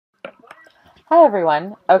Hi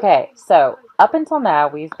everyone. Okay, so up until now,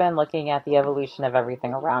 we've been looking at the evolution of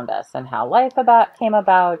everything around us and how life about came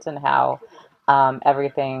about and how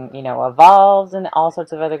everything evolves and all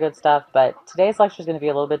sorts of other good stuff. But today's lecture is going to be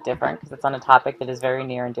a little bit different because it's on a topic that is very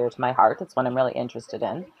near and dear to my heart. It's one I'm really interested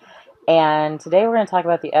in. And today we're going to talk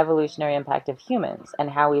about the evolutionary impact of humans and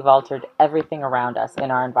how we've altered everything around us in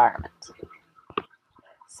our environment.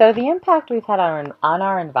 So the impact we've had on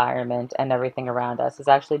our environment and everything around us has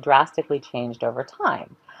actually drastically changed over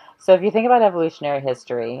time. So if you think about evolutionary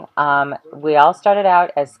history, we all started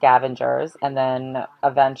out as scavengers and then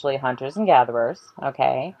eventually hunters and gatherers,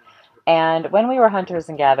 okay? And when we were hunters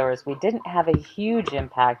and gatherers, we didn't have a huge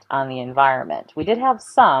impact on the environment. We did have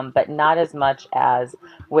some, but not as much as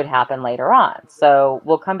would happen later on. So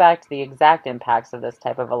we'll come back to the exact impacts of this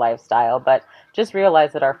type of a lifestyle, but just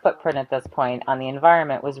realize that our footprint at this point on the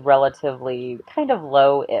environment was relatively kind of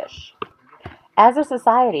low-ish. As a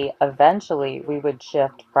society, eventually we would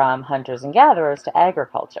shift from hunters and gatherers to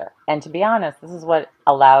agriculture. And to be honest, this is what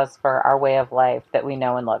allows for our way of life that we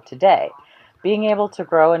know and love today. Being able to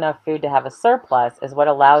grow enough food to have a surplus is what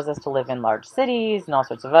allows us to live in large cities and all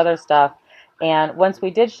sorts of other stuff. And once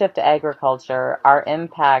we did shift to agriculture, our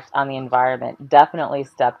impact on the environment definitely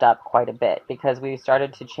stepped up quite a bit because we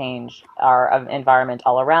started to change our environment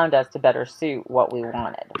all around us to better suit what we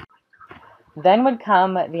wanted. Then would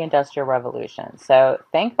come the Industrial Revolution. So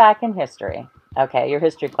think back in history, okay, your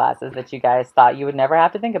history classes that you guys thought you would never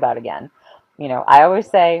have to think about again. I always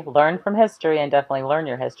say learn from history and definitely learn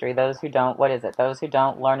your history. Those who don't, what is it? Those who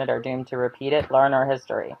don't learn it are doomed to repeat it. Learn our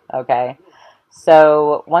history, okay?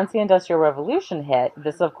 So once the Industrial Revolution hit,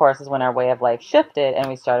 this of course is when our way of life shifted and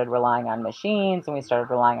we started relying on machines and we started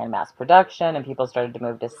relying on mass production and people started to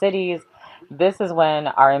move to cities. This is when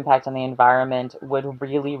our impact on the environment would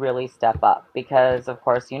really, really step up because of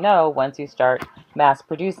course, once you start mass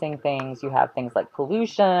producing things, you have things like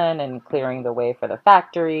pollution and clearing the way for the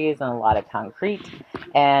factories and a lot of concrete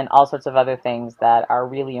and all sorts of other things that are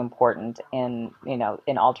really important in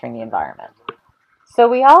altering the environment. So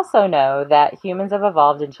we also know that humans have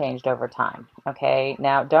evolved and changed over time. Okay,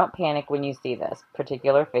 now don't panic when you see this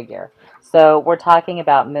particular figure. So we're talking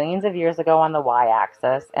about millions of years ago on the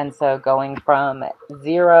y-axis, and so going from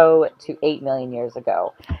 0 to 8 million years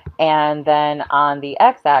ago. And then on the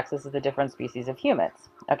x-axis is the different species of humans.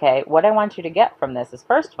 Okay, what I want you to get from this is,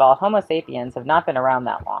 first of all, Homo sapiens have not been around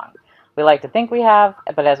that long. We like to think we have,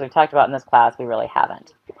 but as we've talked about in this class, we really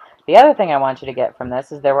haven't. The other thing I want you to get from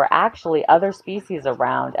this is there were actually other species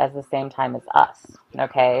around at the same time as us.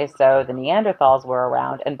 Okay, so the Neanderthals were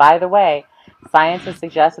around, and by the way, science has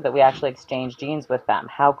suggested that we actually exchange genes with them.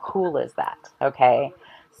 How cool is that? Okay,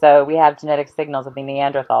 so we have genetic signals of the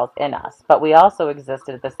Neanderthals in us, but we also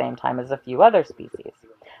existed at the same time as a few other species.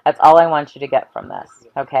 That's all I want you to get from this,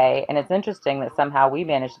 okay? And it's interesting that somehow we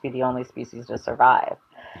managed to be the only species to survive.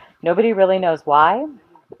 Nobody really knows why.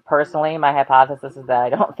 Personally, my hypothesis is that I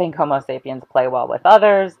don't think Homo sapiens play well with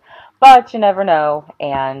others, but you never know,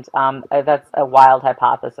 and that's a wild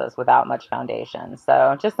hypothesis without much foundation.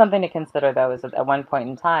 So just something to consider, though, is that at one point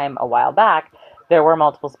in time, a while back, there were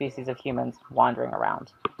multiple species of humans wandering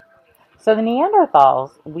around. So the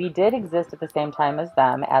Neanderthals, we did exist at the same time as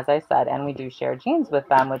them, as I said, and we do share genes with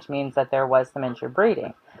them, which means that there was some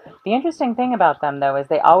interbreeding. The interesting thing about them, though, is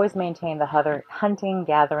they always maintained the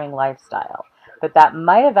hunting-gathering lifestyle. But that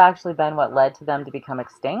might have actually been what led to them to become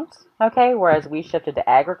extinct, okay? Whereas we shifted to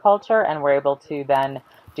agriculture and were able to then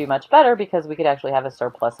do much better because we could actually have a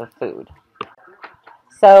surplus of food.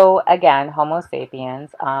 So again, Homo sapiens,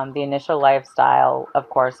 the initial lifestyle, of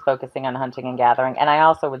course, focusing on hunting and gathering. And I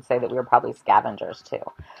also would say that we were probably scavengers too.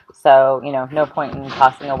 So, no point in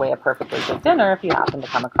tossing away a perfectly good dinner if you happen to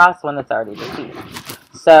come across one that's already deceased.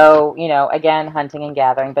 So, again, hunting and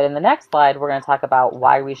gathering. But in the next slide, we're going to talk about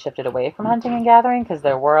why we shifted away from hunting and gathering, because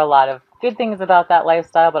there were a lot of good things about that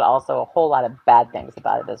lifestyle, but also a whole lot of bad things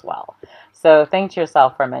about it as well. So think to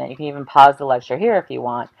yourself for a minute. You can even pause the lecture here if you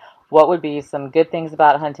want. What would be some good things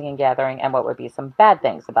about hunting and gathering, and what would be some bad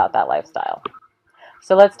things about that lifestyle?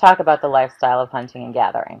 So let's talk about the lifestyle of hunting and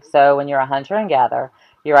gathering. So when you're a hunter and gatherer,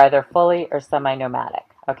 you're either fully or semi-nomadic.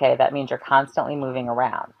 Okay, that means you're constantly moving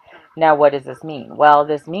around. Now, what does this mean? Well,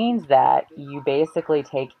 this means that you basically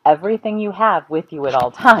take everything you have with you at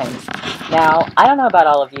all times. Now, I don't know about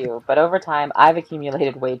all of you, but over time, I've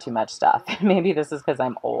accumulated way too much stuff. Maybe this is because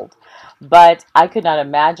I'm old. But I could not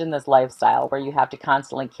imagine this lifestyle where you have to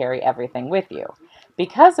constantly carry everything with you.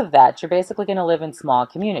 Because of that, you're basically going to live in small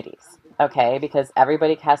communities, okay? Because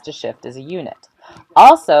everybody has to shift as a unit.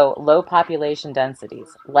 Also, low population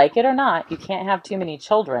densities. Like it or not, you can't have too many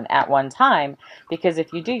children at one time because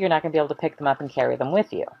if you do, you're not going to be able to pick them up and carry them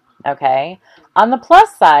with you. Okay. On the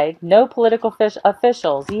plus side, no political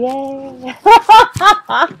officials. Yay.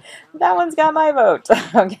 That one's got my vote.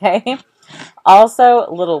 Okay. Also,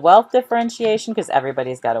 little wealth differentiation because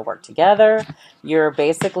everybody's got to work together. You're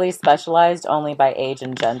basically specialized only by age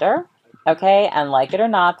and gender. Okay, and like it or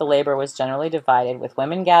not, the labor was generally divided with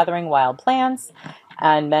women gathering wild plants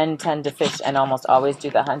and men tend to fish and almost always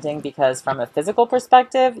do the hunting because from a physical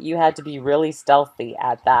perspective, you had to be really stealthy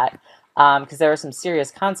at that because there were some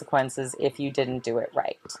serious consequences if you didn't do it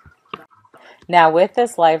right. Now, with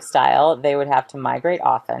this lifestyle, they would have to migrate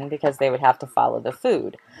often because they would have to follow the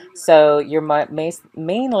food. So you're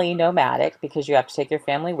mainly nomadic because you have to take your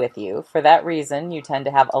family with you. For that reason, you tend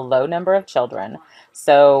to have a low number of children.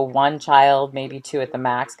 So one child, maybe two at the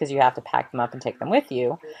max, because you have to pack them up and take them with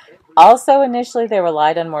you. Also, initially, they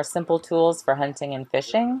relied on more simple tools for hunting and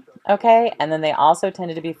fishing, okay? And then they also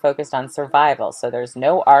tended to be focused on survival. So there's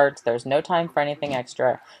no art, there's no time for anything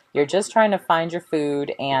extra. You're just trying to find your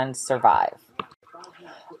food and survive.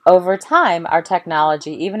 Over time, our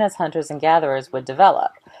technology, even as hunters and gatherers, would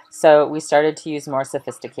develop. So we started to use more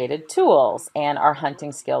sophisticated tools, and our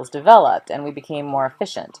hunting skills developed, and we became more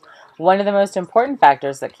efficient. One of the most important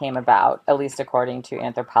factors that came about, at least according to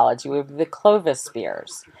anthropology, were the Clovis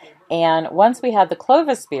spears. And once we had the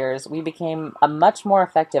Clovis spears, we became a much more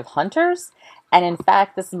effective hunters. And in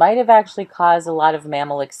fact, this might have actually caused a lot of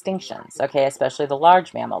mammal extinctions, okay, especially the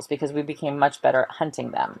large mammals, because we became much better at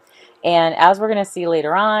hunting them. And as we're going to see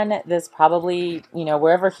later on, this probably,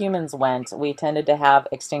 wherever humans went, we tended to have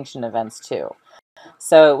extinction events too.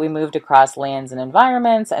 So we moved across lands and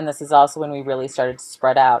environments, and this is also when we really started to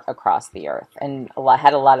spread out across the earth and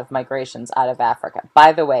had a lot of migrations out of Africa.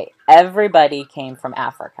 By the way, everybody came from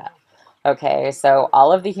Africa. Okay, so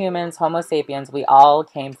all of the humans, Homo sapiens, we all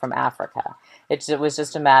came from Africa. It was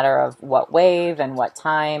just a matter of what wave and what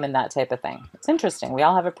time and that type of thing. It's interesting. We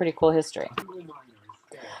all have a pretty cool history.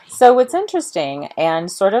 So what's interesting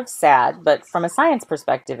and sort of sad, but from a science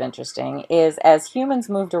perspective interesting, is as humans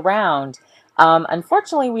moved around,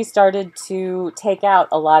 unfortunately we started to take out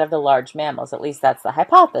a lot of the large mammals. At least that's the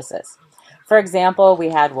hypothesis. For example, we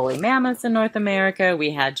had woolly mammoths in North America,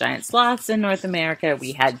 we had giant sloths in North America,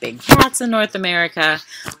 we had big cats in North America,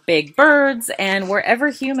 big birds, and wherever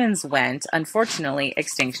humans went, unfortunately,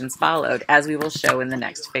 extinctions followed, as we will show in the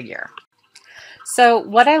next figure. So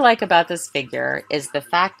what I like about this figure is the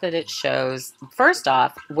fact that it shows, first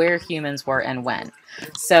off, where humans were and when.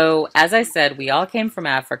 So as I said, we all came from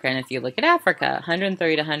Africa, and if you look at Africa,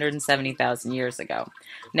 130 to 170,000 years ago.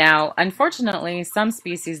 Now, unfortunately, some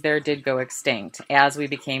species there did go extinct as we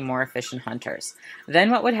became more efficient hunters. Then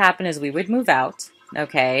what would happen is we would move out.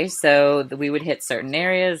 Okay, so we would hit certain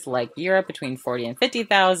areas like Europe between 40 and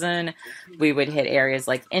 50,000. We would hit areas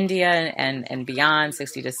like India and beyond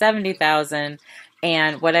 60 to 70,000.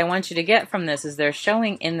 And what I want you to get from this is they're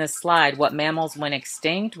showing in this slide what mammals went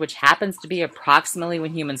extinct, which happens to be approximately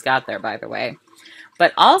when humans got there, by the way.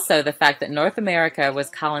 But also the fact that North America was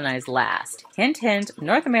colonized last. Hint, hint,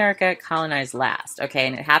 North America colonized last. Okay,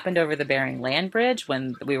 and it happened over the Bering Land Bridge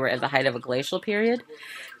when we were at the height of a glacial period.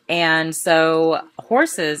 And so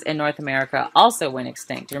horses in North America also went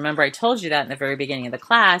extinct. Remember, I told you that in the very beginning of the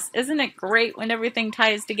class. Isn't it great when everything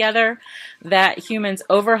ties together that humans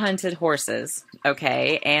overhunted horses?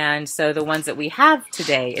 Okay, and so the ones that we have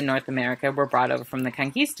today in North America were brought over from the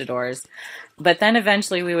conquistadors. But then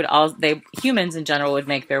eventually humans in general would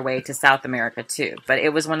make their way to South America too. But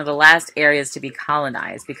it was one of the last areas to be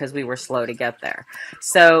colonized because we were slow to get there.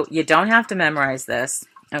 So you don't have to memorize this.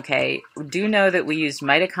 Okay, do know that we used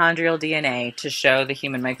mitochondrial DNA to show the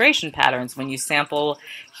human migration patterns. When you sample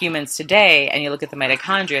humans today and you look at the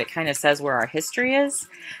mitochondria, it kind of says where our history is.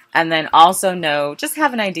 And then also just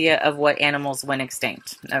have an idea of what animals went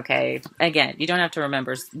extinct. Okay, again, you don't have to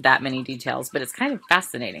remember that many details, but it's kind of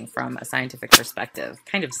fascinating from a scientific perspective.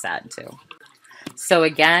 Kind of sad too. So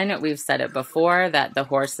again, we've said it before that the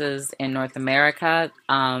horses in North America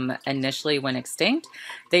initially went extinct.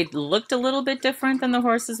 They looked a little bit different than the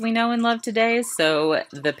horses we know and love today. So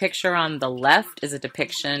the picture on the left is a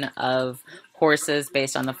depiction of horses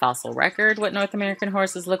based on the fossil record, what North American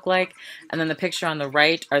horses look like. And then the picture on the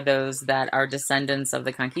right are those that are descendants of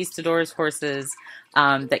the conquistadors' horses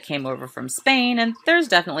that came over from Spain. And there's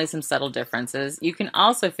definitely some subtle differences. You can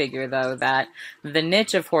also figure, though, that the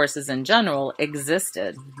niche of horses in general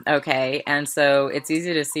existed. Okay, and so it's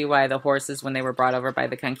easy to see why the horses, when they were brought over by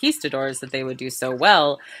the conquistadors, that they would do so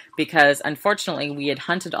well, because unfortunately we had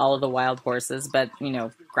hunted all of the wild horses, but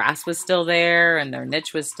grass was still there and their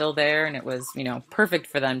niche was still there, and it was perfect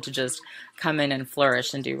for them to just come in and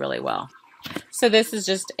flourish and do really well. So this is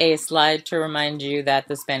just a slide to remind you that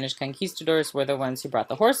the Spanish conquistadors were the ones who brought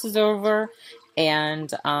the horses over.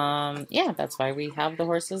 And yeah, that's why we have the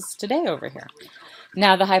horses today over here.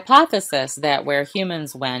 Now, the hypothesis that where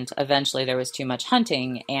humans went, eventually there was too much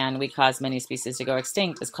hunting and we caused many species to go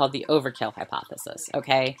extinct is called the overkill hypothesis,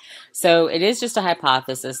 okay? So it is just a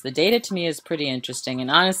hypothesis. The data to me is pretty interesting, and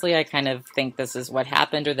honestly, I kind of think this is what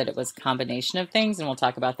happened or that it was a combination of things, and we'll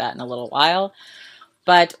talk about that in a little while.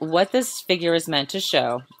 But what this figure is meant to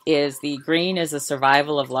show is the green is the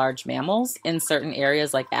survival of large mammals in certain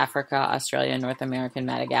areas like Africa, Australia, North America, and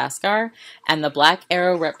Madagascar. And the black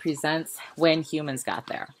arrow represents when humans got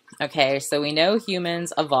there. Okay, so we know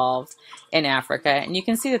humans evolved in Africa, and you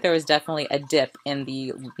can see that there was definitely a dip in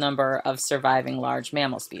the number of surviving large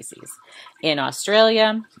mammal species. In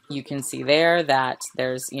Australia, you can see there that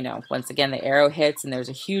there's, once again, the arrow hits and there's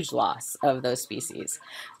a huge loss of those species.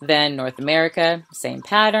 Then North America, same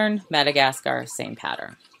pattern. Madagascar, same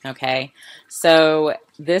pattern. Okay, so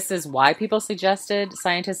this is why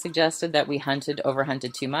scientists suggested that we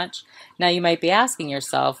overhunted too much. Now you might be asking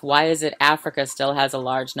yourself, why is it Africa still has a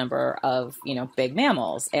large number of, big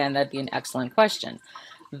mammals? And that'd be an excellent question.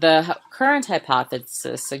 The current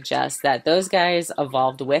hypothesis suggests that those guys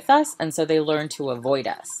evolved with us, and so they learned to avoid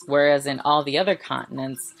us. Whereas in all the other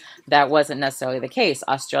continents, that wasn't necessarily the case.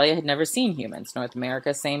 Australia had never seen humans. North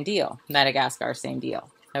America, same deal. Madagascar, same deal.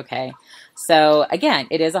 Okay, so again,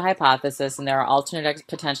 it is a hypothesis, and there are alternate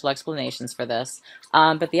potential explanations for this.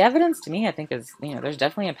 But the evidence to me, I think, is, there's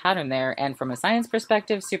definitely a pattern there. And from a science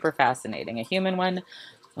perspective, super fascinating. A human one,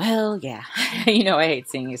 well, yeah, I hate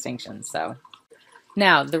seeing extinctions, so.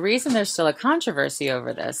 Now, the reason there's still a controversy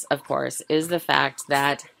over this, of course, is the fact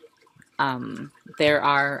that there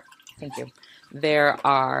are,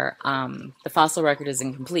 the fossil record is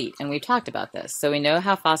incomplete, and we've talked about this. So we know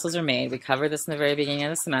how fossils are made. We covered this in the very beginning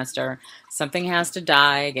of the semester. Something has to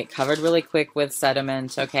die, get covered really quick with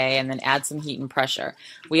sediment, okay, and then add some heat and pressure.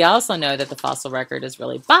 We also know that the fossil record is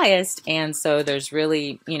really biased, and so there's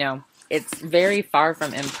really, it's very far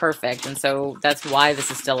from imperfect, and so that's why this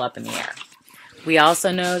is still up in the air. We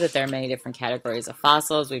also know that there are many different categories of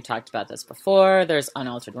fossils. We've talked about this before. There's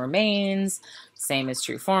unaltered remains. Same is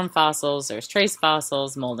true form fossils. There's trace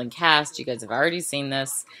fossils, mold and cast. You guys have already seen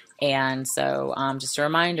this. And so just a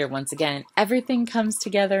reminder, once again, everything comes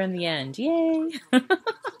together in the end. Yay!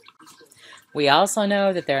 We also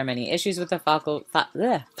know that there are many issues with the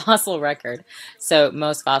fossil record. So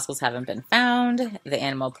most fossils haven't been found. The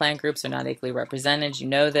animal plant groups are not equally represented. You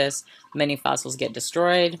know this. Many fossils get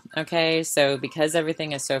destroyed. Okay, so because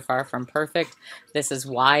everything is so far from perfect, this is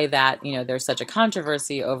why that, there's such a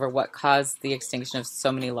controversy over what caused the extinction of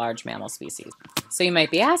so many large mammal species. So you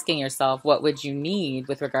might be asking yourself, what would you need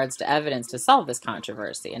with regards to evidence to solve this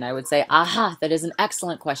controversy? And I would say, aha, that is an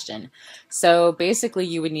excellent question. So basically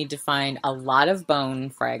you would need to find a lot of bone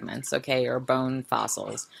fragments, okay, or bone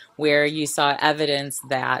fossils, where you saw evidence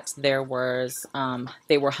that there was,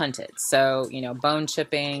 they were hunted. So, bone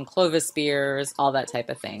chipping, clovis spears, all that type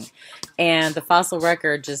of thing. And the fossil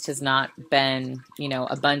record just has not been,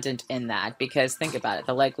 abundant in that, because think about it,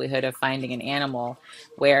 the likelihood of finding an animal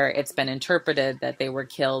where it's been interpreted that they were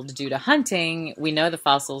killed due to hunting, we know the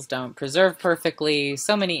fossils don't preserve perfectly,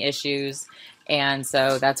 so many issues, and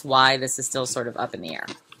so that's why this is still sort of up in the air.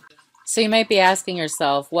 So you might be asking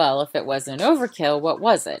yourself, well, if it wasn't an overkill, what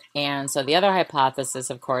was it? And so the other hypothesis,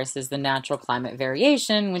 of course, is the natural climate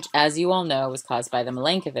variation, which, as you all know, was caused by the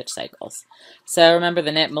Milankovitch cycles. So remember,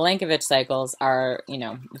 the Milankovitch cycles are,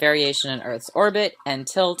 variation in Earth's orbit and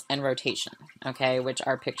tilt and rotation, okay, which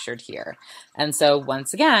are pictured here. And so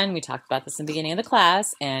once again, we talked about this in the beginning of the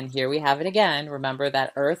class, and here we have it again. Remember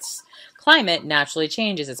that Earth's climate naturally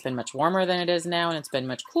changes. It's been much warmer than it is now, and it's been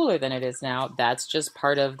much cooler than it is now. That's just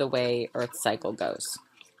part of the way Earth's cycle goes.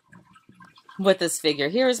 What this figure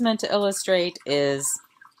here is meant to illustrate is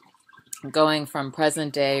going from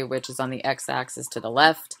present day, which is on the x-axis to the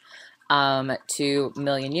left, to a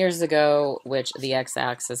million years ago, which the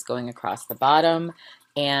x-axis going across the bottom.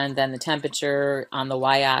 And then the temperature on the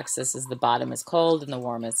y-axis is the bottom is cold and the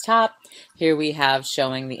warm is top. Here we have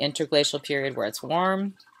showing the interglacial period where it's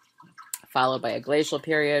warm, followed by a glacial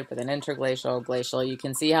period with an interglacial, glacial. You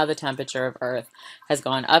can see how the temperature of Earth has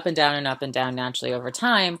gone up and down naturally over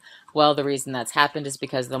time. Well, the reason that's happened is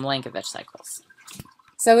because of the Milankovitch cycles.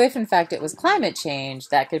 So if, in fact, it was climate change,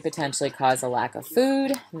 that could potentially cause a lack of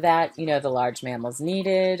food that, the large mammals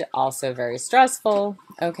needed, also very stressful,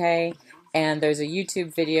 okay? And there's a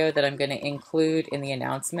YouTube video that I'm going to include in the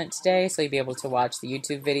announcement today, so you'll be able to watch the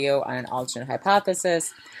YouTube video on an alternate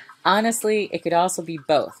hypothesis. Honestly, it could also be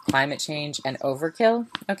both climate change and overkill,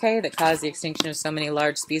 okay, that caused the extinction of so many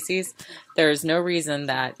large species. There's no reason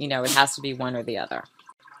that, it has to be one or the other.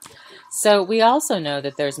 So we also know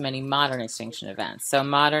that there's many modern extinction events. So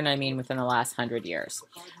modern, I mean within the last 100 years.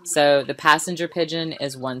 So the passenger pigeon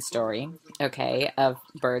is one story, okay, of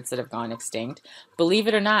birds that have gone extinct. Believe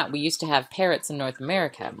it or not, we used to have parrots in North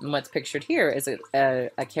America. And what's pictured here is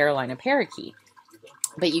a Carolina parakeet.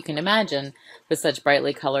 But you can imagine, with such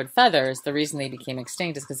brightly colored feathers, the reason they became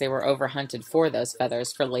extinct is because they were overhunted for those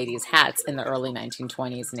feathers for ladies' hats in the early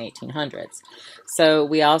 1920s and 1800s. So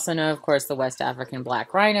we also know, of course, the West African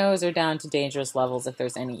black rhinos are down to dangerous levels if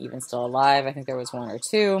there's any even still alive. I think there was one or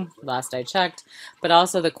two, last I checked. But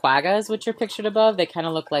also the quaggas, which are pictured above, they kind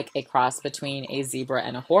of look like a cross between a zebra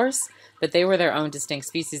and a horse. But they were their own distinct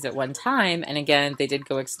species at one time, and again, they did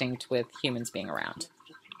go extinct with humans being around.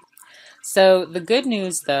 So the good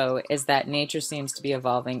news, though, is that nature seems to be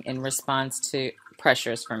evolving in response to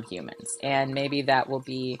pressures from humans. And maybe that will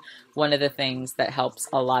be one of the things that helps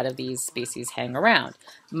a lot of these species hang around.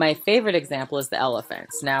 My favorite example is the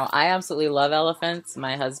elephants. Now, I absolutely love elephants.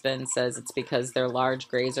 My husband says it's because they're large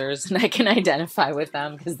grazers, and I can identify with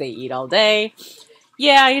them because they eat all day.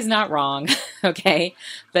 Yeah, he's not wrong, okay?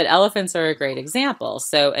 But elephants are a great example.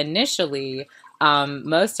 So initially,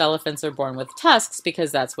 most elephants are born with tusks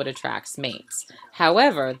because that's what attracts mates.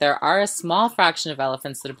 However, there are a small fraction of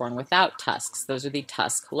elephants that are born without tusks. Those are the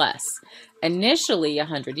tuskless. Initially,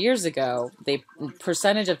 100 years ago, the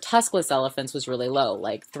percentage of tuskless elephants was really low,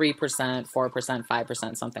 like 3%, 4%,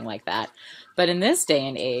 5%, something like that. But in this day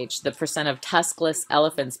and age, the percent of tuskless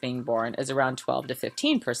elephants being born is around 12 to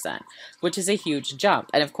 15%, which is a huge jump.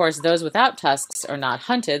 And of course, those without tusks are not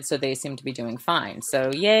hunted, so they seem to be doing fine.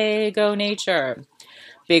 So yay, go nature.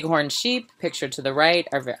 Bighorn sheep, pictured to the right,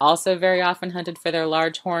 are also very often hunted for their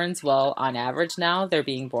large horns. Well, on average now, they're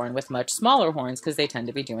being born with much smaller horns because they tend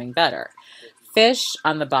to be doing better. Fish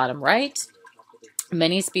on the bottom right.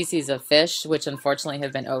 Many species of fish, which unfortunately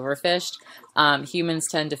have been overfished, humans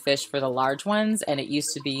tend to fish for the large ones, and it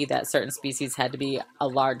used to be that certain species had to be a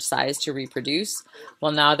large size to reproduce.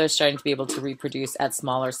 Well, now they're starting to be able to reproduce at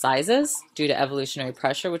smaller sizes due to evolutionary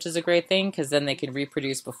pressure, which is a great thing because then they can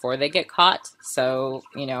reproduce before they get caught. So,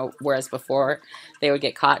 whereas before they would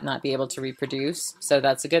get caught and not be able to reproduce. So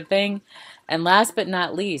that's a good thing. And last but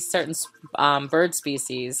not least, certain bird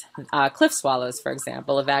species, cliff swallows, for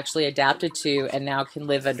example, have actually adapted to and now can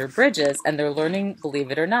live under bridges, and they're learning,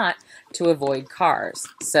 believe it or not, to avoid cars.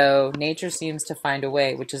 So nature seems to find a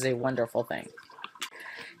way, which is a wonderful thing.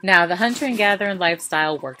 Now, the hunter and gatherer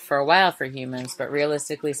lifestyle worked for a while for humans, but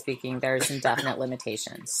realistically speaking, there are some definite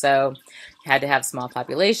limitations. So, you had to have small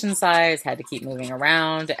population size, had to keep moving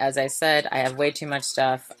around. As I said, I have way too much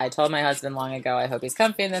stuff. I told my husband long ago, I hope he's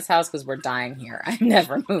comfy in this house because we're dying here. I'm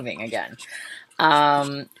never moving again.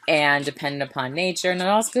 And dependent upon nature, and it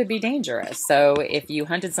also could be dangerous. So if you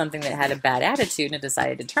hunted something that had a bad attitude and it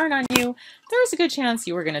decided to turn on you, there's a good chance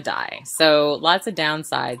you were going to die. So lots of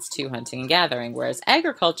downsides to hunting and gathering, whereas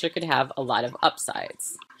agriculture could have a lot of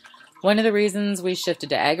upsides. One of the reasons we shifted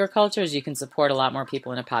to agriculture is you can support a lot more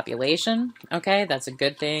people in a population. Okay, that's a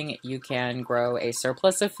good thing. You can grow a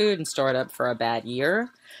surplus of food and store it up for a bad year.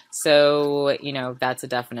 So, that's a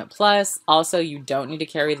definite plus. Also, you don't need to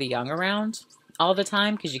carry the young around all the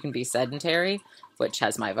time because you can be sedentary, which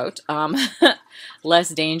has my vote. Less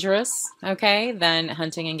dangerous, okay, than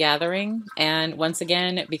hunting and gathering. And once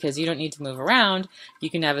again, because you don't need to move around, you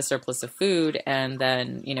can have a surplus of food and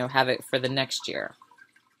then, have it for the next year.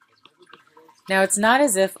 Now, it's not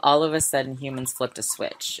as if all of a sudden humans flipped a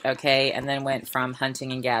switch, okay, and then went from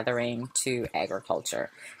hunting and gathering to agriculture.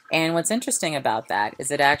 And what's interesting about that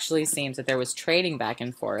is it actually seems that there was trading back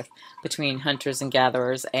and forth between hunters and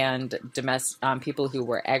gatherers and people who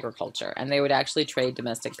were agriculture. And they would actually trade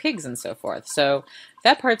domestic pigs and so forth. So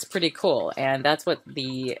that part's pretty cool. And that's what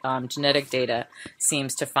the genetic data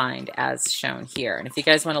seems to find as shown here. And if you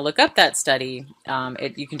guys want to look up that study,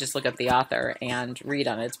 you can just look up the author and read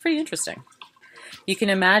on it. It's pretty interesting. You can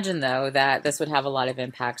imagine, though, that this would have a lot of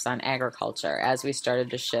impacts on agriculture as we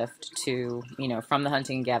started to shift to, from the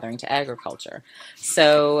hunting and gathering to agriculture.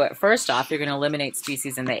 So first off, you're going to eliminate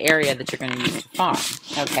species in the area that you're going to use to farm.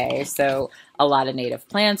 Okay, so a lot of native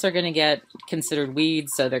plants are going to get considered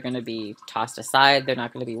weeds, so they're going to be tossed aside. They're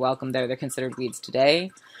not going to be welcome there. They're considered weeds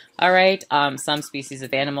today. All right, some species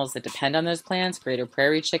of animals that depend on those plants, greater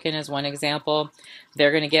prairie chicken is one example,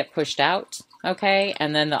 they're going to get pushed out, okay,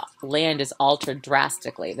 and then the land is altered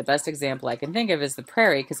drastically. The best example I can think of is the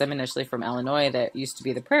prairie, because I'm initially from Illinois that used to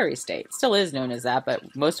be the prairie state. It still is known as that,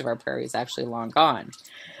 but most of our prairie is actually long gone.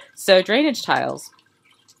 So drainage tiles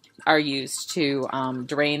are used to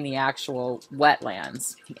drain the actual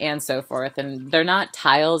wetlands and so forth. And they're not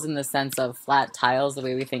tiles in the sense of flat tiles the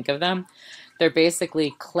way we think of them. They're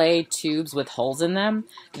basically clay tubes with holes in them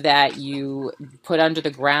that you put under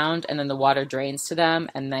the ground, and then the water drains to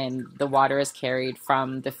them, and then the water is carried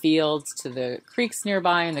from the fields to the creeks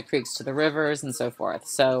nearby, and the creeks to the rivers, and so forth.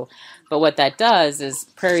 So, but what that does is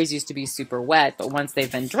prairies used to be super wet, but once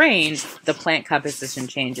they've been drained, the plant composition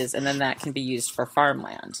changes, and then that can be used for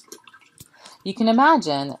farmland. You can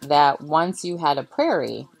imagine that once you had a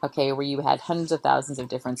prairie, okay, where you had hundreds of thousands of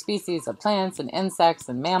different species of plants and insects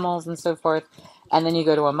and mammals and so forth, and then you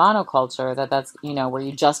go to a monoculture, that's, you know, where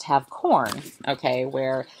you just have corn, okay,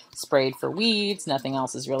 where sprayed for weeds, nothing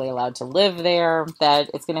else is really allowed to live there,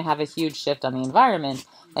 that it's going to have a huge shift on the environment.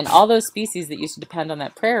 And all those species that used to depend on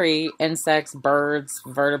that prairie, insects, birds,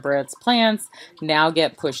 vertebrates, plants, now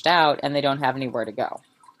get pushed out and they don't have anywhere to go.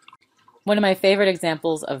 One of my favorite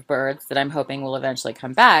examples of birds that I'm hoping will eventually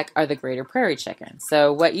come back are the greater prairie chicken.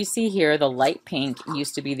 So what you see here, the light pink,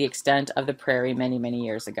 used to be the extent of the prairie many, many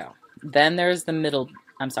years ago. Then there's the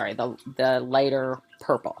lighter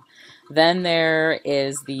purple. Then there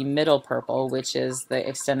is the middle purple, which is the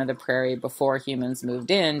extent of the prairie before humans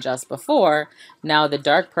moved in, just before. Now the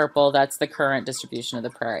dark purple, that's the current distribution of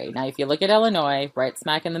the prairie. Now if you look at Illinois, right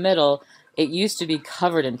smack in the middle, it used to be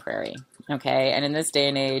covered in prairie. Okay, and in this day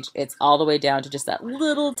and age, it's all the way down to just that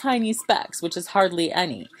little tiny specks, which is hardly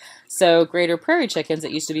any. So greater prairie chickens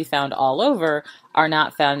that used to be found all over are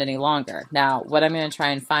not found any longer. Now, what I'm going to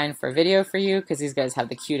try and find for a video for you, because these guys have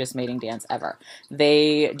the cutest mating dance ever.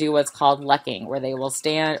 They do what's called lekking, where they will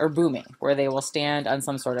stand, or booming, where they will stand on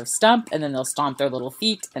some sort of stump, and then they'll stomp their little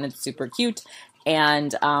feet, and it's super cute.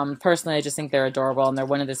 And personally, I just think they're adorable, and they're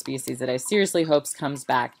one of the species that I seriously hope comes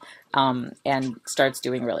back and starts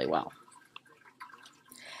doing really well.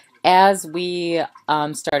 As we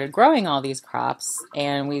started growing all these crops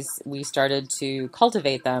and we started to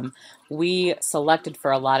cultivate them, we selected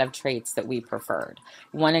for a lot of traits that we preferred.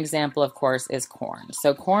 One example, of course, is corn.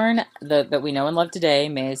 So corn that we know and love today,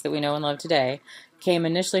 maize that we know and love today, came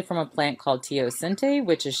initially from a plant called teosinte,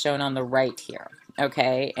 which is shown on the right here.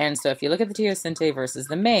 Okay, and so if you look at the teosinte versus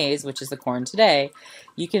the maize, which is the corn today,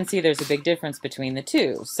 you can see there's a big difference between the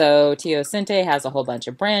two. So teosinte has a whole bunch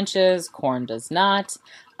of branches, corn does not.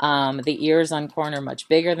 The ears on corn are much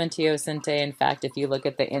bigger than teosinte. In fact, if you look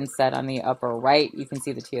at the inset on the upper right, you can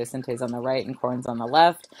see the teosinte is on the right and corn's on the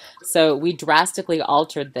left. So we drastically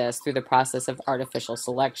altered this through the process of artificial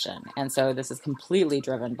selection. And so this is completely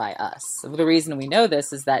driven by us. So the reason we know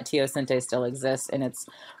this is that teosinte still exists in its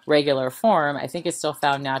regular form. I think it's still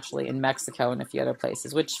found naturally in Mexico and a few other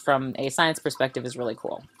places, which from a science perspective is really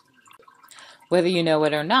cool. Whether you know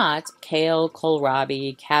it or not, kale,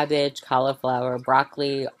 kohlrabi, cabbage, cauliflower,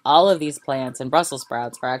 broccoli, all of these plants and Brussels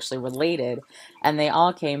sprouts are actually related, and they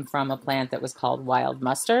all came from a plant that was called wild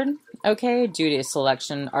mustard, okay, due to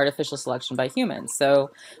selection, artificial selection by humans.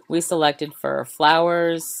 So we selected for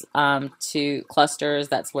flowers to clusters,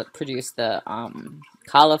 that's what produced the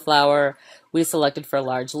cauliflower. We selected for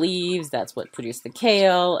large leaves, that's what produced the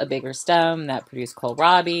kale, a bigger stem, that produced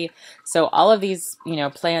kohlrabi. So all of these,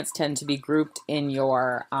 plants tend to be grouped in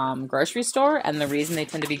your grocery store, and the reason they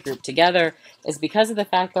tend to be grouped together is because of the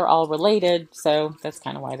fact they're all related, so that's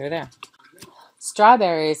kind of why they're there.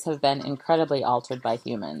 Strawberries have been incredibly altered by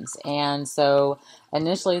humans, and so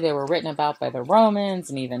initially they were written about by the Romans,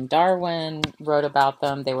 and even Darwin wrote about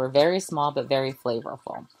them. They were very small but very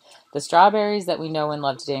flavorful. The strawberries that we know and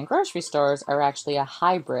love today in grocery stores are actually a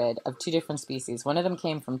hybrid of two different species. One of them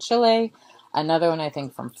came from Chile, another one I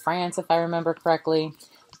think from France, if I remember correctly,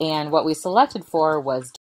 and what we selected for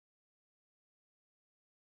was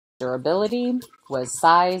durability, was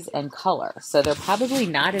size, and color. So they're probably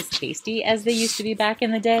not as tasty as they used to be back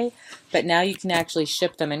in the day, but now you can actually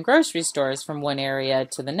ship them in grocery stores from one area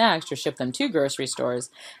to the next, or ship them to grocery stores,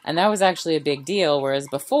 and that was actually a big deal, whereas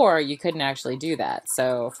before you couldn't actually do that.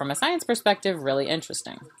 So from a science perspective, really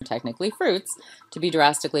interesting. Technically fruits to be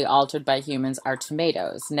drastically altered by humans are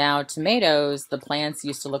tomatoes. Now tomatoes, the plants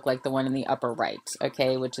used to look like the one in the upper right,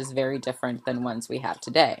 okay, which is very different than ones we have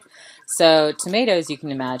today. So tomatoes, you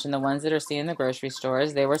can imagine, the ones that are seen in the grocery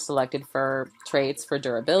stores, they were selected for traits for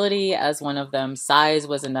durability as one of them, size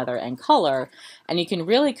was another, and color. And you can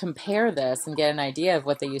really compare this and get an idea of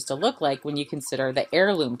what they used to look like when you consider the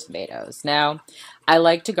heirloom tomatoes. Now, I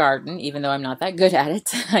like to garden, even though I'm not that good at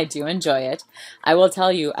it. I do enjoy it. I will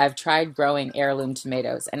tell you, I've tried growing heirloom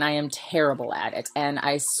tomatoes, and I am terrible at it. And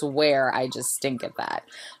I swear I just stink at that.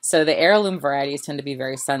 So the heirloom varieties tend to be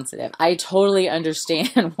very sensitive. I totally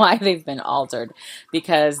understand why they've been altered,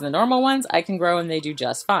 because the normal ones I can grow and they do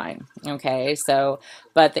just fine. Okay, so,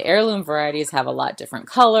 but the heirloom varieties have a lot different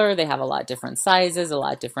color, they have a lot different sizes, a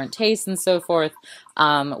lot different tastes, and so forth.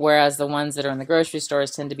 Whereas the ones that are in the grocery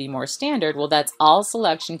stores tend to be more standard. Well, that's all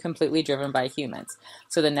selection completely driven by humans.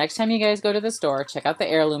 So the next time you guys go to the store, check out the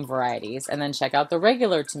heirloom varieties and then check out the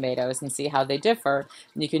regular tomatoes and see how they differ.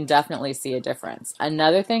 And you can definitely see a difference.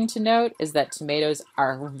 Another thing to note is that tomatoes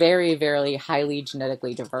are very, very highly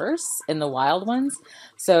genetically diverse in the wild ones.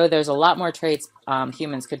 So there's a lot more traits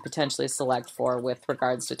humans could potentially select for with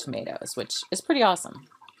regards to tomatoes, which is pretty awesome.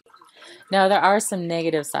 Now, there are some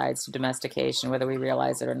negative sides to domestication, whether we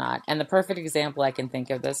realize it or not. And the perfect example I can think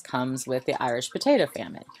of this comes with the Irish potato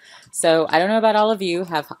famine. So I don't know about all of you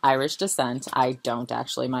have Irish descent. I don't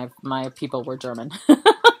actually. My people were German.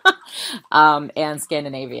 And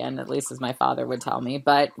Scandinavian, at least as my father would tell me.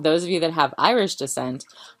 But those of you that have Irish descent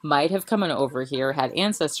might have come on over here, had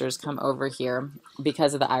ancestors come over here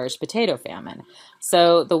because of the Irish potato famine.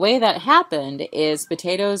 So the way that happened is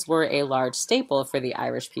potatoes were a large staple for the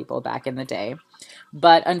Irish people back in the day.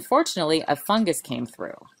 But unfortunately, a fungus came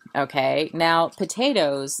through. Okay, now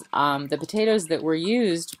potatoes, the potatoes that were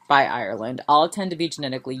used by Ireland all tend to be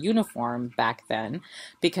genetically uniform back then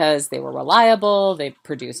because they were reliable, they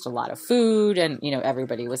produced a lot of food, and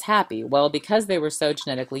everybody was happy. Well, because they were so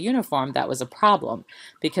genetically uniform, that was a problem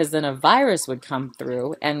because then a virus would come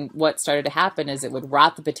through, and what started to happen is it would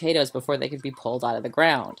rot the potatoes before they could be pulled out of the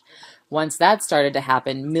ground. Once that started to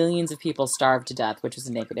happen, millions of people starved to death, which was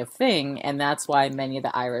a negative thing, and that's why many of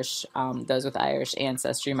the Irish, those with Irish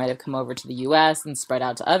ancestry, might have come over to the U.S. and spread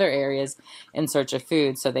out to other areas in search of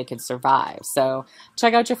food so they could survive. So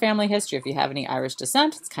check out your family history if you have any Irish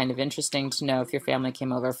descent. It's kind of interesting to know if your family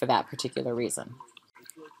came over for that particular reason.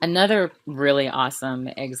 Another really awesome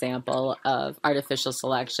example of artificial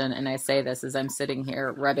selection, and I say this as I'm sitting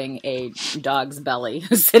here rubbing a dog's belly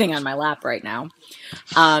who's sitting on my lap right now,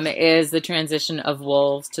 is the transition of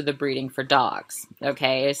wolves to the breeding for dogs.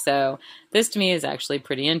 Okay, so this to me is actually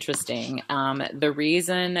pretty interesting. The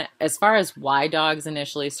reason, as far as why dogs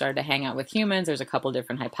initially started to hang out with humans, there's a couple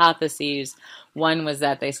different hypotheses. One was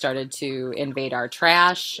that they started to invade our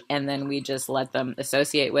trash, and then we just let them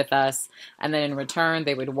associate with us, and then in return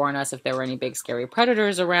they would warn us if there were any big scary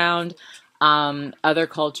predators around. Other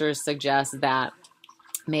cultures suggest that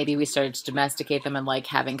maybe we started to domesticate them and like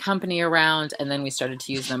having company around, and then we started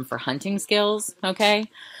to use them for hunting skills, okay?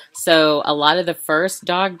 So a lot of the first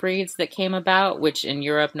dog breeds that came about, which in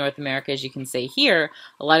Europe, North America, as you can see here,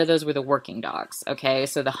 a lot of those were the working dogs, okay?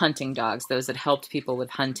 So the hunting dogs, those that helped people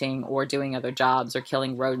with hunting or doing other jobs or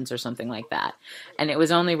killing rodents or something like that. And it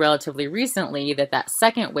was only relatively recently that that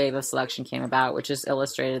second wave of selection came about, which is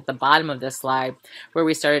illustrated at the bottom of this slide, where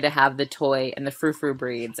we started to have the toy and the frou-frou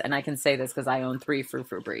breeds. And I can say this because I own 3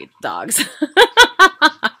 frou-frou breed dogs.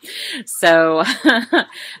 So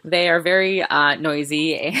they are very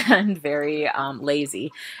noisy and very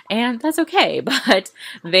lazy, and that's okay. But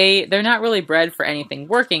they're not really bred for anything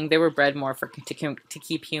working. They were bred more for to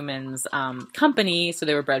keep humans company. So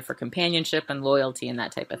they were bred for companionship and loyalty and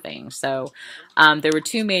that type of thing. So there were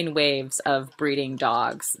 2 main waves of breeding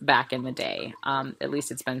dogs back in the day. At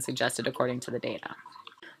least it's been suggested according to the data.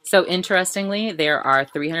 So interestingly, there are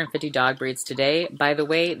 350 dog breeds today. By the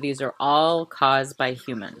way, these are all caused by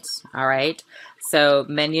humans, all right? So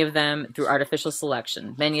many of them through artificial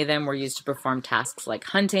selection. Many of them were used to perform tasks like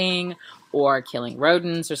hunting or killing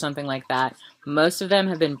rodents or something like that. Most of them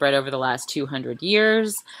have been bred over the last 200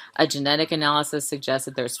 years. A genetic analysis suggests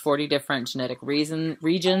that there's 40 different genetic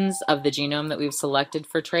regions of the genome that we've selected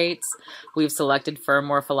for traits. We've selected for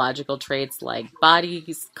morphological traits like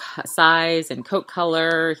body size and coat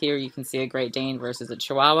color. Here you can see a Great Dane versus a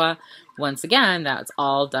Chihuahua. Once again, that's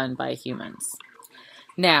all done by humans.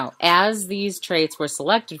 Now, as these traits were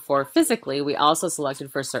selected for physically, we also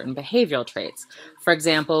selected for certain behavioral traits. For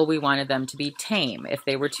example, we wanted them to be tame. If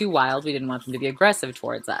they were too wild, we didn't want them to be aggressive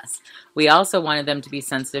towards us. We also wanted them to be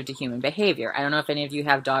sensitive to human behavior. I don't know if any of you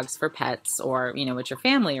have dogs for pets or, with your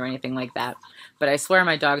family or anything like that, but I swear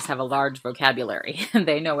my dogs have a large vocabulary and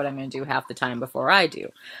they know what I'm going to do half the time before I do.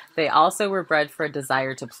 They also were bred for a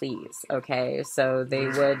desire to please, okay? So they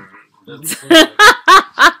would...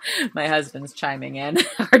 My husband's chiming in.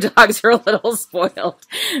 Our dogs are a little spoiled,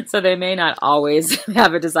 so they may not always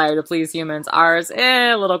have a desire to please humans. Ours,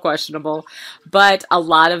 a little questionable, but a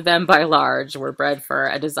lot of them, by large, were bred for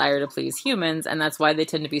a desire to please humans, and that's why they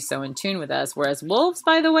tend to be so in tune with us. Whereas wolves,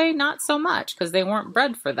 by the way, not so much, because they weren't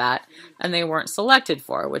bred for that, and they weren't selected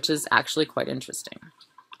for, which is actually quite interesting.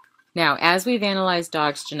 Now, as we've analyzed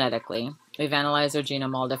dogs genetically, we've analyzed their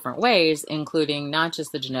genome all different ways, including not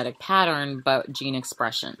just the genetic pattern, but gene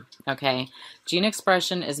expression, okay? Gene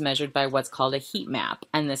expression is measured by what's called a heat map,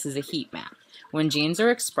 and this is a heat map. When genes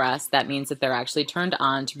are expressed, that means that they're actually turned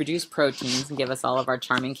on to produce proteins and give us all of our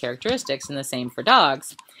charming characteristics, and the same for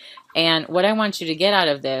dogs. And what I want you to get out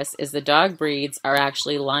of this is the dog breeds are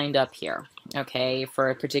actually lined up here, okay, for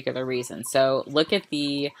a particular reason. So look at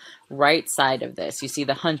the right side of this. You see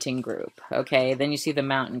the hunting group, okay? Then you see the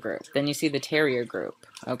mountain group. Then you see the terrier group,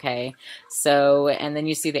 okay? So, and then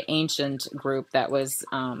you see the ancient group that was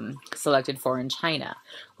selected for in China.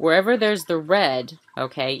 Wherever there's the red,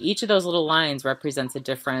 okay, each of those little lines represents a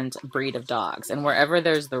different breed of dogs. And wherever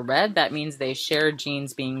there's the red, that means they share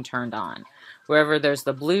genes being turned on. Wherever there's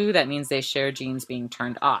the blue, that means they share genes being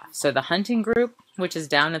turned off. So the hunting group, which is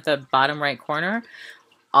down at the bottom right corner,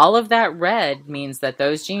 all of that red means that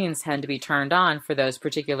those genes tend to be turned on for those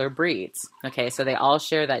particular breeds. Okay, so they all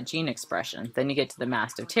share that gene expression. Then you get to the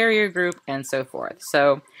Mastiff Terrier group and so forth.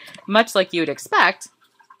 So much like you would expect,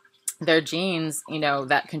 their genes, you know,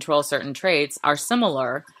 that control certain traits are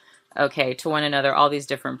similar, okay, to one another, all these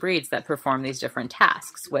different breeds that perform these different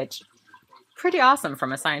tasks, which pretty awesome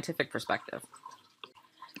from a scientific perspective.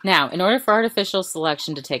 Now, in order for artificial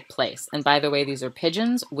selection to take place, and by the way, these are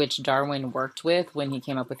pigeons, which Darwin worked with when he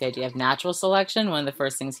came up with the idea of natural selection. One of the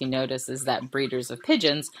first things he noticed is that breeders of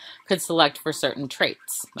pigeons could select for certain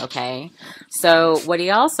traits, okay? So what he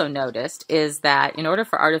also noticed is that in order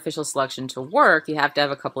for artificial selection to work, you have to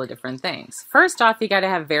have a couple of different things. First off, you got to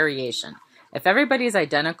have variation. If everybody's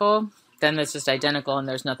identical, then it's just identical and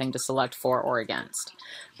there's nothing to select for or against.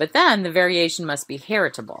 But then the variation must be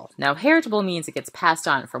heritable. Now, heritable means it gets passed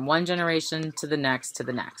on from one generation to the next to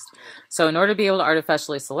the next. So in order to be able to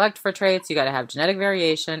artificially select for traits, you got to have genetic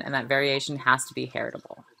variation, and that variation has to be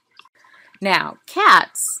heritable. Now,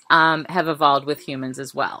 cats have evolved with humans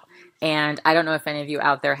as well. And I don't know if any of you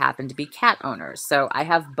out there happen to be cat owners. So I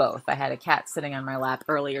have both. I had a cat sitting on my lap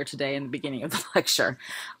earlier today in the beginning of the lecture.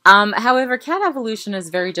 However, cat evolution is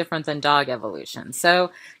very different than dog evolution. So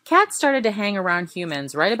cats started to hang around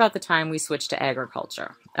humans right about the time we switched to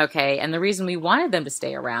agriculture. Okay, and the reason we wanted them to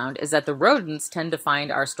stay around is that the rodents tend to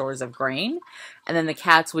find our stores of grain, and then the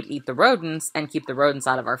cats would eat the rodents and keep the rodents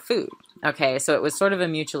out of our food. Okay, so it was sort of a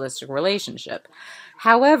mutualistic relationship.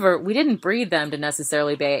 However, we didn't breed them to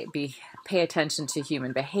necessarily pay attention to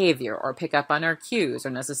human behavior or pick up on our cues or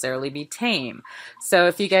necessarily be tame. So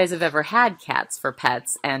if you guys have ever had cats for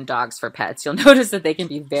pets and dogs for pets, you'll notice that they can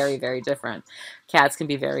be very, very different. Cats can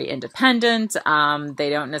be very independent. They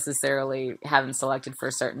don't necessarily haven't selected for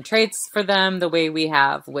certain traits for them the way we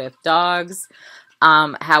have with dogs.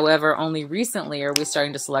 However, only recently are we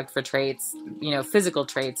starting to select for traits, you know, physical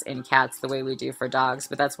traits in cats the way we do for dogs,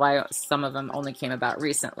 but that's why some of them only came about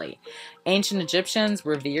recently. Ancient Egyptians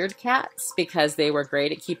revered cats because they were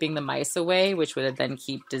great at keeping the mice away, which would then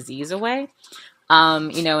keep disease away.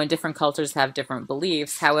 You know, and different cultures have different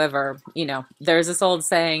beliefs. However, you know, there's this old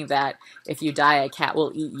saying that if you die, a cat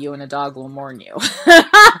will eat you and a dog will mourn you.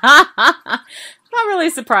 Not really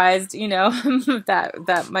surprised, you know,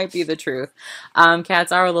 that might be the truth.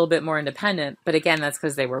 Cats are a little bit more independent, but again, that's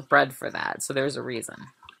because they were bred for that. So there's a reason.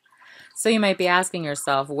 So you might be asking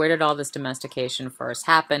yourself, where did all this domestication first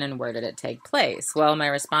happen and where did it take place? Well, my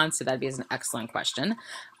response to that is an excellent question.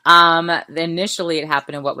 Initially it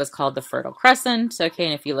happened in what was called the Fertile Crescent. Okay,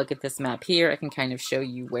 and if you look at this map here, I can kind of show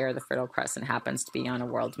you where the Fertile Crescent happens to be on a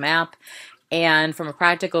world map. And from a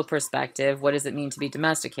practical perspective, what does it mean to be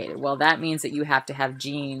domesticated? Well, that means that you have to have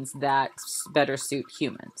genes that better suit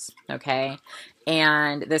humans, okay?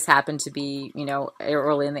 And this happened to be, you know,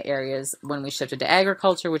 early in the areas when we shifted to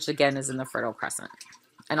agriculture, which again is in the Fertile Crescent.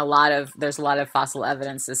 And there's a lot of fossil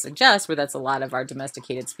evidence to suggest where that's a lot of our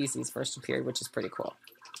domesticated species first appeared, which is pretty cool.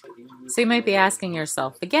 So you might be asking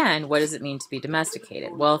yourself, again, what does it mean to be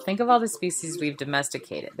domesticated? Well, think of all the species we've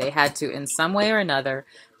domesticated. They had to, in some way or another,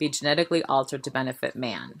 be genetically altered to benefit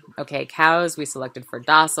man. Okay, cows we selected for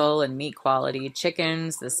docile and meat quality.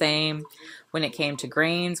 Chickens, the same. When it came to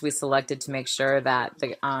grains, we selected to make sure that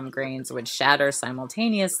the grains would shatter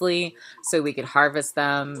simultaneously so we could harvest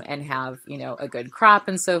them and have, you know, a good crop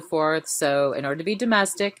and so forth. So in order to be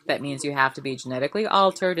domestic, that means you have to be genetically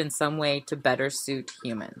altered in some way to better suit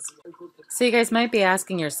humans. So you guys might be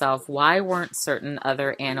asking yourself, why weren't certain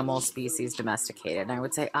other animal species domesticated? And I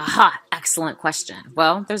would say, aha, excellent question.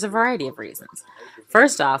 Well, there's a variety of reasons.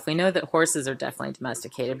 First off, we know that horses are definitely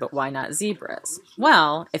domesticated, but why not zebras?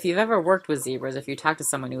 Well, if you've ever worked with zebras, if you talk to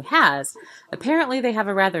someone who has, apparently they have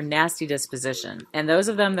a rather nasty disposition. And those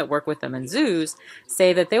of them that work with them in zoos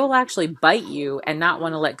say that they will actually bite you and not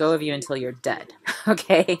want to let go of you until you're dead.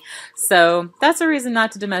 Okay, so that's a reason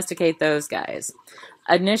not to domesticate those guys.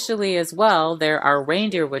 Initially, as well, there are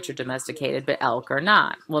reindeer which are domesticated, but elk are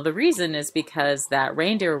not. Well, the reason is because that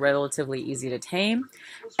reindeer are relatively easy to tame.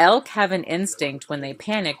 Elk have an instinct when they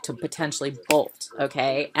panic to potentially bolt,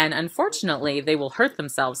 okay? And unfortunately, they will hurt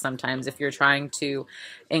themselves sometimes if you're trying to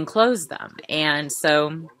enclose them. And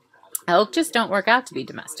so elk just don't work out to be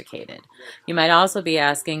domesticated. You might also be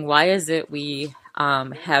asking, why is it we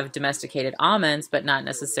have domesticated almonds, but not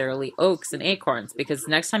necessarily oaks and acorns? Because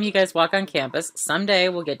next time you guys walk on campus, someday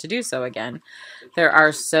we'll get to do so again, there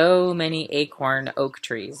are so many acorn oak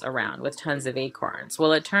trees around with tons of acorns.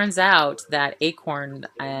 Well, it turns out that acorns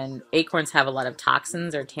have a lot of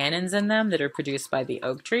toxins or tannins in them that are produced by the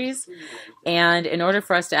oak trees. And in order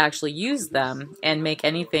for us to actually use them and make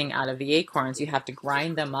anything out of the acorns, you have to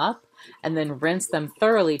grind them up and then rinse them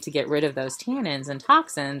thoroughly to get rid of those tannins and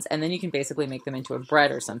toxins, and then you can basically make them into a bread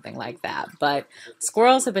or something like that. But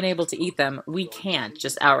squirrels have been able to eat them. We can't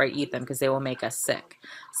just outright eat them because they will make us sick.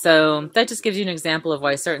 So that just gives you an example of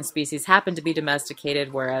why certain species happen to be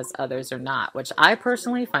domesticated, whereas others are not, which I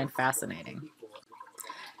personally find fascinating.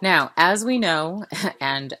 Now, as we know,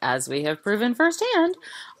 and as we have proven firsthand,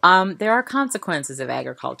 there are consequences of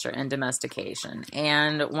agriculture and domestication.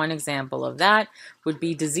 And one example of that would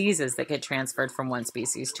be diseases that get transferred from one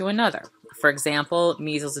species to another. For example,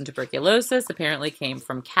 measles and tuberculosis apparently came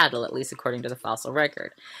from cattle, at least according to the fossil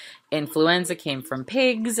record. Influenza came from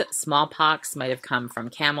pigs. Smallpox might have come from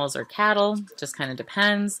camels or cattle, just kind of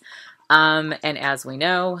depends. And as we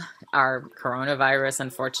know, our coronavirus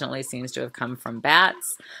unfortunately seems to have come from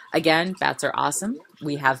bats. Again, bats are awesome.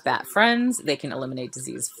 We have bat friends. They can eliminate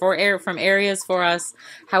disease from areas for us.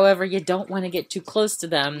 However, you don't want to get too close to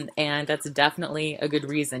them, and that's definitely a good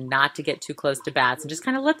reason not to get too close to bats and just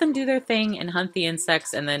kind of let them do their thing and hunt the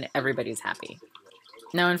insects, and then everybody's happy.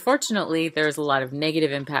 Now, unfortunately, there's a lot of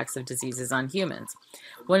negative impacts of diseases on humans.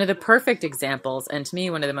 One of the perfect examples, and to me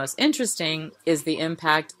one of the most interesting, is the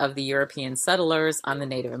impact of the European settlers on the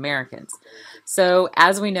Native Americans. So,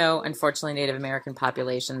 as we know, unfortunately, Native American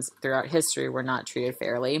populations throughout history were not treated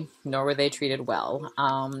fairly, nor were they treated well.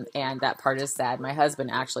 And that part is sad. My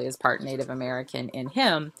husband actually is part Native American in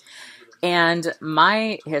him. And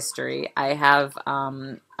my history, I have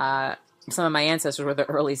some of my ancestors were the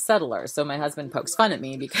early settlers. So my husband pokes fun at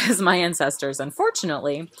me because my ancestors,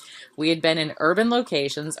 unfortunately, we had been in urban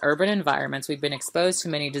locations, urban environments. We'd been exposed to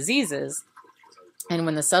many diseases. And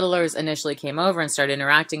when the settlers initially came over and started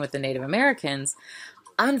interacting with the Native Americans,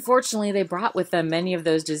 unfortunately, they brought with them many of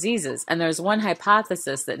those diseases. And there's one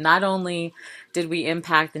hypothesis that not only did we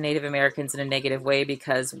impact the Native Americans in a negative way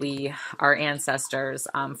because our ancestors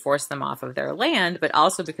forced them off of their land, but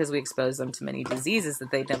also because we exposed them to many diseases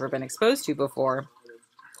that they'd never been exposed to before,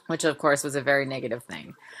 which of course was a very negative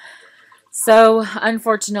thing. So,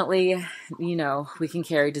 unfortunately, we can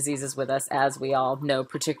carry diseases with us, as we all know,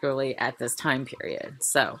 particularly at this time period.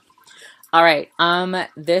 So, all right,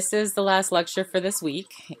 this is the last lecture for this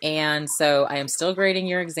week, and so I am still grading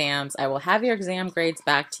your exams. I will have your exam grades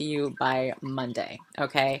back to you by Monday,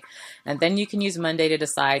 okay? And then you can use Monday to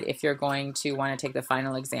decide if you're going to want to take the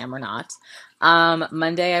final exam or not.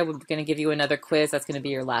 Monday, I'm going to give you another quiz. That's going to be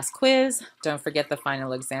your last quiz. Don't forget the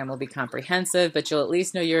final exam will be comprehensive, but you'll at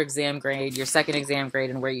least know your exam grade, your second exam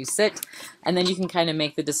grade, and where you sit, and then you can kind of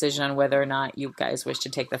make the decision on whether or not you guys wish to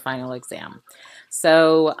take the final exam.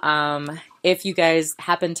 So, if you guys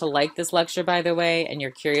happen to like this lecture, by the way, and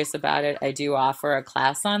you're curious about it, I do offer a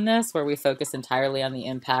class on this where we focus entirely on the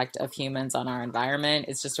impact of humans on our environment.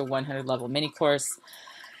 It's just a 100-level mini course.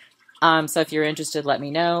 So if you're interested, let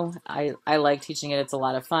me know. I like teaching it. It's a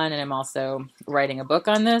lot of fun, and I'm also writing a book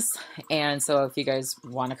on this. And so if you guys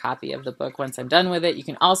want a copy of the book once I'm done with it, you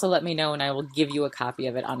can also let me know, and I will give you a copy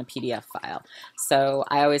of it on a PDF file. So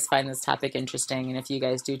I always find this topic interesting, and if you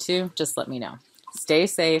guys do too, just let me know. Stay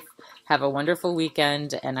safe, have a wonderful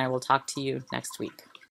weekend, and I will talk to you next week.